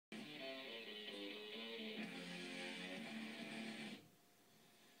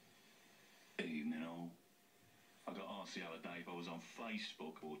was on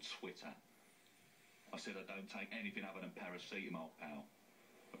Facebook or Twitter. I said I don't take anything other than paracetamol, pal.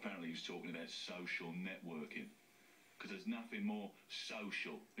 Apparently he was talking about social networking. Because there's nothing more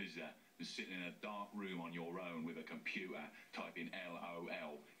social, is there, than sitting in a dark room on your own with a computer typing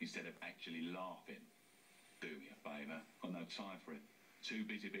LOL instead of actually laughing. Do me a favour. Got no time for it. Too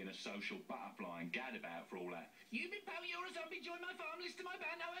busy being a social butterfly and gadabout for all that. You big pal, you're a zombie, join my farm, listen to my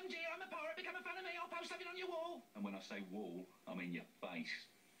band, OMG, I'm a pirate, become a fan of me, I'll post something on your wall. And when I say wall, I mean your face.